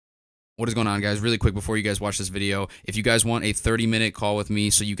What is going on, guys? Really quick before you guys watch this video, if you guys want a 30-minute call with me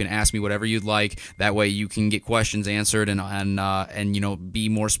so you can ask me whatever you'd like, that way you can get questions answered and you know, be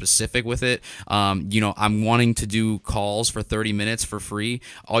more specific with it. I'm wanting to do calls for 30 minutes for free.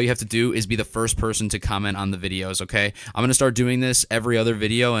 All you have to do is be the first person to comment on the videos, okay? I'm going to start doing this every other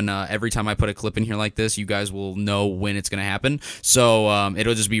video, and every time I put a clip in here like this, you guys will know when it's going to happen. So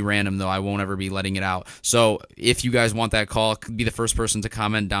it'll just be random, though. I won't ever be letting it out. So if you guys want that call, be the first person to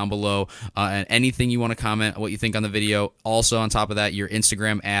comment down below. And anything you want to comment, what you think on the video. Also, on top of that, your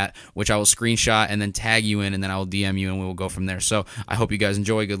Instagram which I will screenshot and then tag you in, and then I will DM you, and we will go from there. So I hope you guys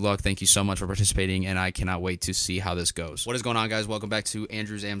enjoy. Good luck. Thank you so much for participating, and I cannot wait to see how this goes. What is going on, guys? Welcome back to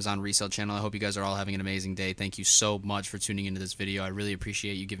Andrew's Amazon Resale channel. I hope you guys are all having an amazing day. Thank you so much for tuning into this video. I really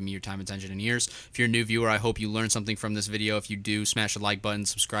appreciate you giving me your time, attention, and ears. If you're a new viewer, I hope you learned something from this video. If you do, smash the like button,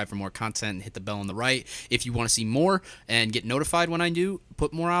 subscribe for more content, and hit the bell on the right if you want to see more and get notified when I do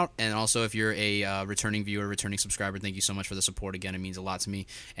put more out. And also, if you're a returning viewer, returning subscriber, thank you so much for the support. Again, it means a lot to me.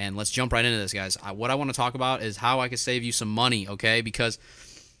 And let's jump right into this, guys. What I want to talk about is how I can save you some money, okay? Because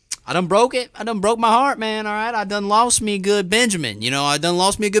I done broke it. I done broke my heart, man, all right? I done lost me a good Benjamin. You know, I done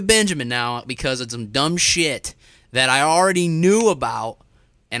lost me a good Benjamin now because of some dumb shit that I already knew about,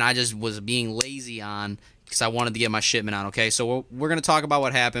 and I just was being lazy on because I wanted to get my shipment out, okay? So we're going to talk about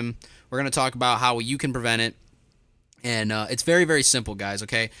what happened. We're going to talk about how you can prevent it. And it's very, very simple, guys,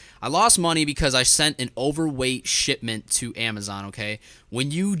 okay? I lost money because I sent an overweight shipment to Amazon, okay?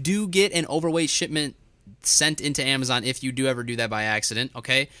 When you do get an overweight shipment sent into Amazon, if you do ever do that by accident,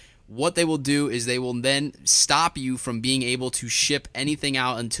 okay, what they will do is they will then stop you from being able to ship anything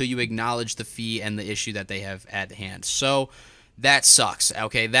out until you acknowledge the fee and the issue that they have at hand. So that sucks,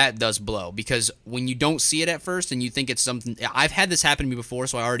 okay? That does blow, because when you don't see it at first and you think it's something... I've had this happen to me before,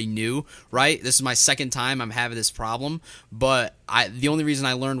 so I already knew, right? This is my second time I'm having this problem, but the only reason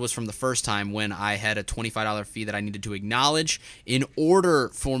I learned was from the first time when I had a $25 fee that I needed to acknowledge in order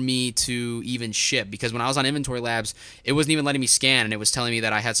for me to even ship, because when I was on Inventory Labs, it wasn't even letting me scan, and it was telling me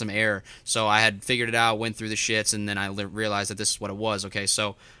that I had some error. So I had figured it out, went through the shits, and then I realized that this is what it was, okay?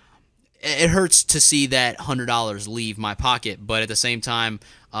 So it hurts to see that $100 leave my pocket, but at the same time,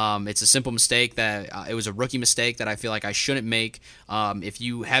 it's a simple mistake that it was a rookie mistake that I feel like I shouldn't make. If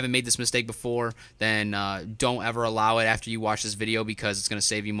you haven't made this mistake before, then don't ever allow it after you watch this video, because it's going to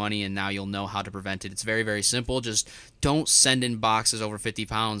save you money, and now you'll know how to prevent it. It's very, very simple. Just don't send in boxes over 50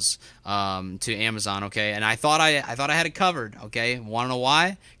 pounds to Amazon, okay? And I thought I had it covered, okay? Want to know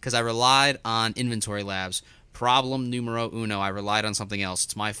why? Because I relied on Inventory Labs. Problem numero uno. I relied on something else.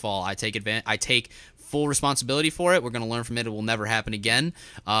 It's my fault. I take full responsibility for it. We're going to learn from it. It will never happen again.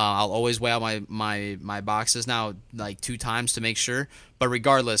 I'll always weigh out my boxes now like 2 times to make sure. But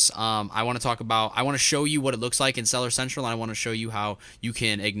regardless, I want to show you what it looks like in Seller Central, and I want to show you how you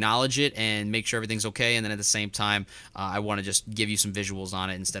can acknowledge it and make sure everything's okay. And then at the same time, I want to just give you some visuals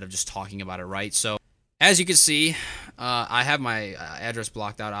on it instead of just talking about it, right? So as you can see, I have my address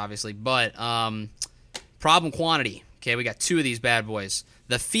blocked out, obviously, but problem quantity. Okay, we got 2 of these bad boys.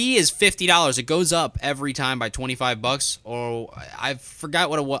 The fee is $50. It goes up every time by 25 bucks, or I forgot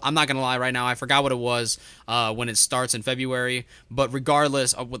what it was. I'm not going to lie right now. I forgot what it was when it starts in February, but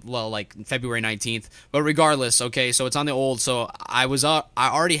regardless, well, like February 19th, but regardless, okay, so it's on the old, so I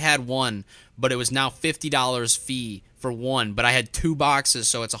already had one, but it was now $50 fee for one, but I had 2 boxes,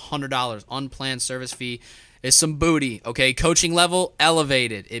 so it's $100 unplanned service fee. Is some booty, okay? Coaching level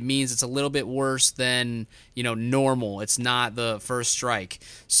elevated. It means it's a little bit worse than, you know, normal. It's not the first strike.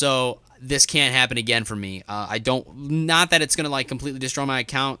 So this can't happen again for me. Not that it's gonna like completely destroy my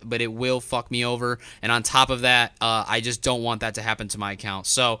account, but it will fuck me over. And on top of that, I just don't want that to happen to my account.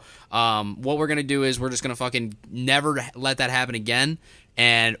 So what we're gonna do is we're just gonna fucking never let that happen again.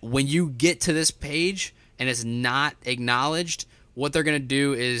 And when you get to this page and it's not acknowledged, what they're going to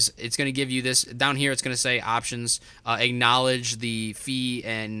do is it's going to give you this down here. It's going to say options, acknowledge the fee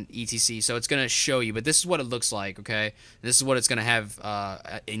and etc. So it's going to show you, but this is what it looks like, okay? This is what it's going to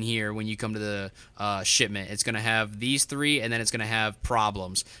have in here when you come to the shipment. It's going to have these 3, and then it's going to have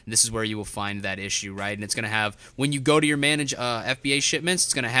problems. And this is where you will find that issue, right? And it's going to have, when you go to your manage FBA shipments,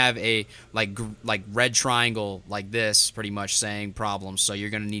 it's going to have a like red triangle like this, pretty much saying problems. So you're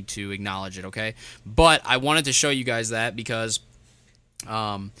going to need to acknowledge it, okay? But I wanted to show you guys that because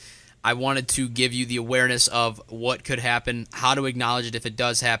I wanted to give you the awareness of what could happen, how to acknowledge it if it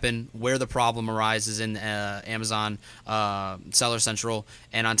does happen, where the problem arises in Amazon Seller Central,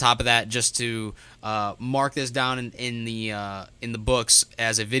 and on top of that, just to mark this down in the books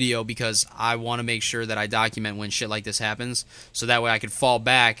as a video, because I want to make sure that I document when shit like this happens, so that way I could fall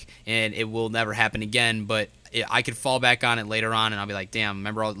back and it will never happen again. But I could fall back on it later on, and I'll be like, damn,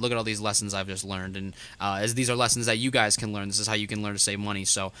 remember, look at all these lessons I've just learned. And as these are lessons that you guys can learn, this is how you can learn to save money.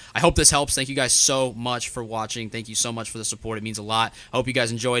 So I hope this helps. Thank you guys so much for watching. Thank you so much for the support. It means a lot. I hope you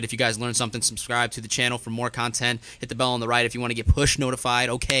guys enjoyed. If you guys learned something, subscribe to the channel for more content. Hit the bell on the right if you want to get push notified,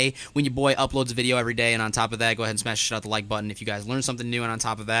 okay, when your boy uploads a video every day. And on top of that, go ahead and smash the like button if you guys learned something new. And on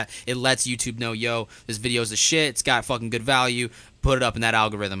top of that, it lets YouTube know, yo, this video is the shit. It's got fucking good value. Put it up in that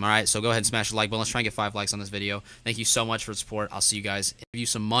algorithm, all right? So go ahead and smash the like button. Let's try and get 5 likes on this video. Thank you so much for the support. I'll see you guys. Give you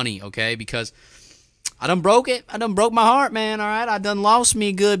some money, okay? Because I done broke it. I done broke my heart, man, all right? I done lost me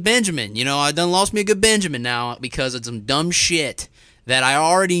a good Benjamin. You know, I done lost me a good Benjamin now because of some dumb shit that I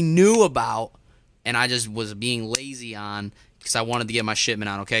already knew about and I just was being lazy on because I wanted to get my shipment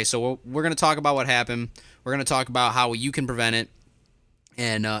out, okay? So we're going to talk about what happened. We're going to talk about how you can prevent it.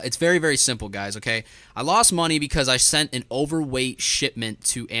 And it's very, very simple, guys, okay? I lost money because I sent an overweight shipment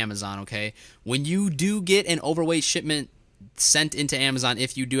to Amazon, okay? When you do get an overweight shipment sent into Amazon,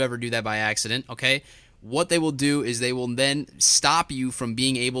 if you do ever do that by accident, okay, what they will do is they will then stop you from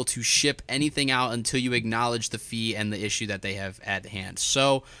being able to ship anything out until you acknowledge the fee and the issue that they have at hand.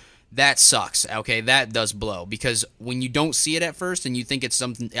 So that sucks, okay? That does blow because when you don't see it at first and you think it's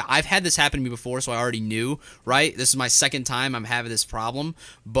something... I've had this happen to me before, so I already knew, right? This is my second time I'm having this problem,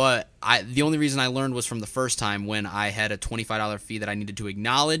 but the only reason I learned was from the first time when I had a $25 fee that I needed to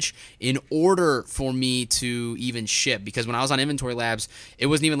acknowledge in order for me to even ship, because when I was on Inventory Labs, it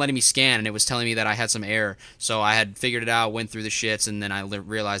wasn't even letting me scan, and it was telling me that I had some error. So I had figured it out, went through the shits, and then I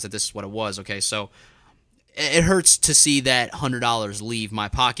realized that this is what it was, okay? So it hurts to see that $100 leave my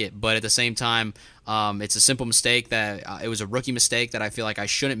pocket, but at the same time, it's a simple mistake that it was a rookie mistake that I feel like I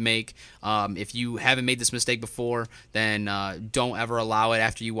shouldn't make. If you haven't made this mistake before, then don't ever allow it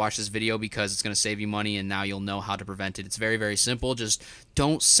after you watch this video because it's going to save you money and now you'll know how to prevent it. It's very, very simple. Just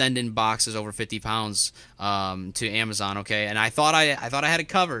don't send in boxes over 50 pounds to Amazon, okay? And I thought I had it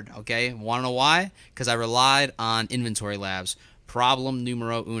covered, okay? Want to know why? Because I relied on Inventory Labs. Problem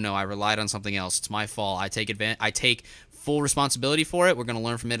numero uno. I relied on something else. It's my fault. I take full responsibility for it. We're going to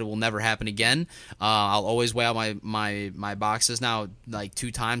learn from it. It will never happen again. I'll always weigh out my boxes now like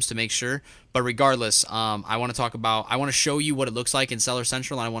 2 times to make sure. But regardless, I want to show you what it looks like in Seller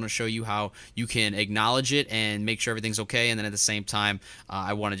Central, and I want to show you how you can acknowledge it and make sure everything's okay. And then at the same time,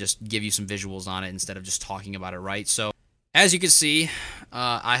 I want to just give you some visuals on it instead of just talking about it, right? So as you can see,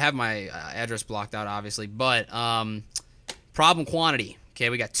 I have my address blocked out, obviously, but problem quantity. Okay,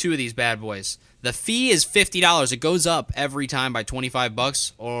 we got 2 of these bad boys. The fee is $50. It goes up every time by 25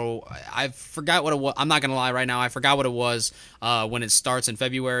 bucks. Or I forgot what it was. I'm not gonna lie right now. I forgot what it was when it starts in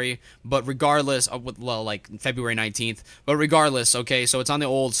February. But regardless, well, like February 19th. But regardless, okay. So it's on the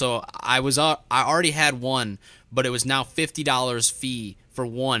old. So I already had one, but it was now $50 fee for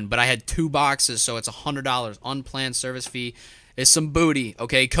one. But I had 2 boxes, so it's $100 unplanned service fee. It's some booty,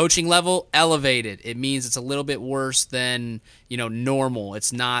 okay? Coaching level, elevated. It means it's a little bit worse than, you know, normal.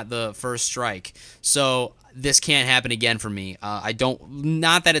 It's not the first strike. So this can't happen again for me.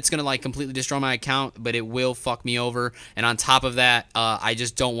 Not that it's going to, like, completely destroy my account, but it will fuck me over. And on top of that, I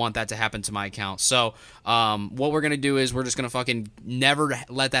just don't want that to happen to my account. So what we're going to do is we're just going to fucking never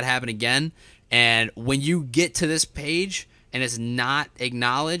let that happen again. And when you get to this page and it's not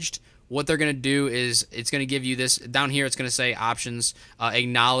acknowledged, what they're going to do is it's going to give you this down here. It's going to say options,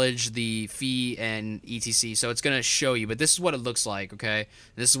 acknowledge the fee and etc. So it's going to show you, but this is what it looks like. Okay,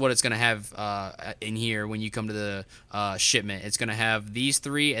 this is what it's going to have in here when you come to the shipment. It's going to have these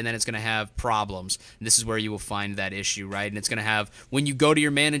 3, and then it's going to have problems. And this is where you will find that issue, right? And it's going to have, when you go to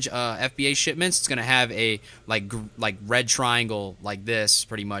your manage FBA shipments, it's going to have a like red triangle like this,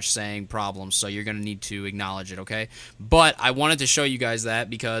 pretty much saying problems. So you're going to need to acknowledge it. Okay, but I wanted to show you guys that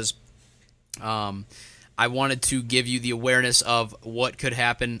because I wanted to give you the awareness of what could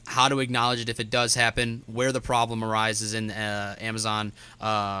happen, how to acknowledge it if it does happen, where the problem arises in Amazon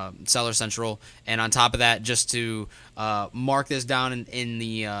Seller Central, and on top of that, just to mark this down in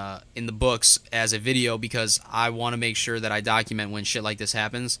the books as a video, because I want to make sure that I document when shit like this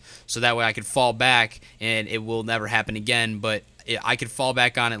happens, so that way I could fall back and it will never happen again. But I could fall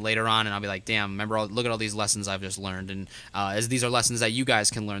back on it later on and I'll be like, damn, remember, look at all these lessons I've just learned. And as these are lessons that you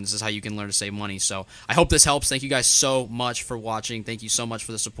guys can learn, this is how you can learn to save money. So I hope this helps. Thank you guys so much for watching. Thank you so much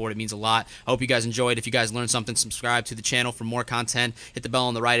for the support. It means a lot. I hope you guys enjoyed. If you guys learned something, subscribe to the channel for more content. Hit the bell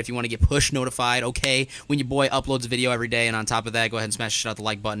on the right if you want to get push notified, okay, when your boy uploads a video every day. And on top of that, go ahead and smash the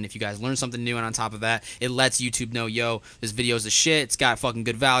like button if you guys learned something new. And on top of that, it lets YouTube know, yo, this video is the shit. It's got fucking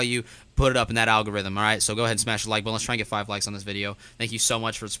good value. Put it up in that algorithm, all right? So go ahead and smash the like button. Let's try and get 5 likes on this video. Thank you so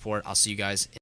much for the support. I'll see you guys.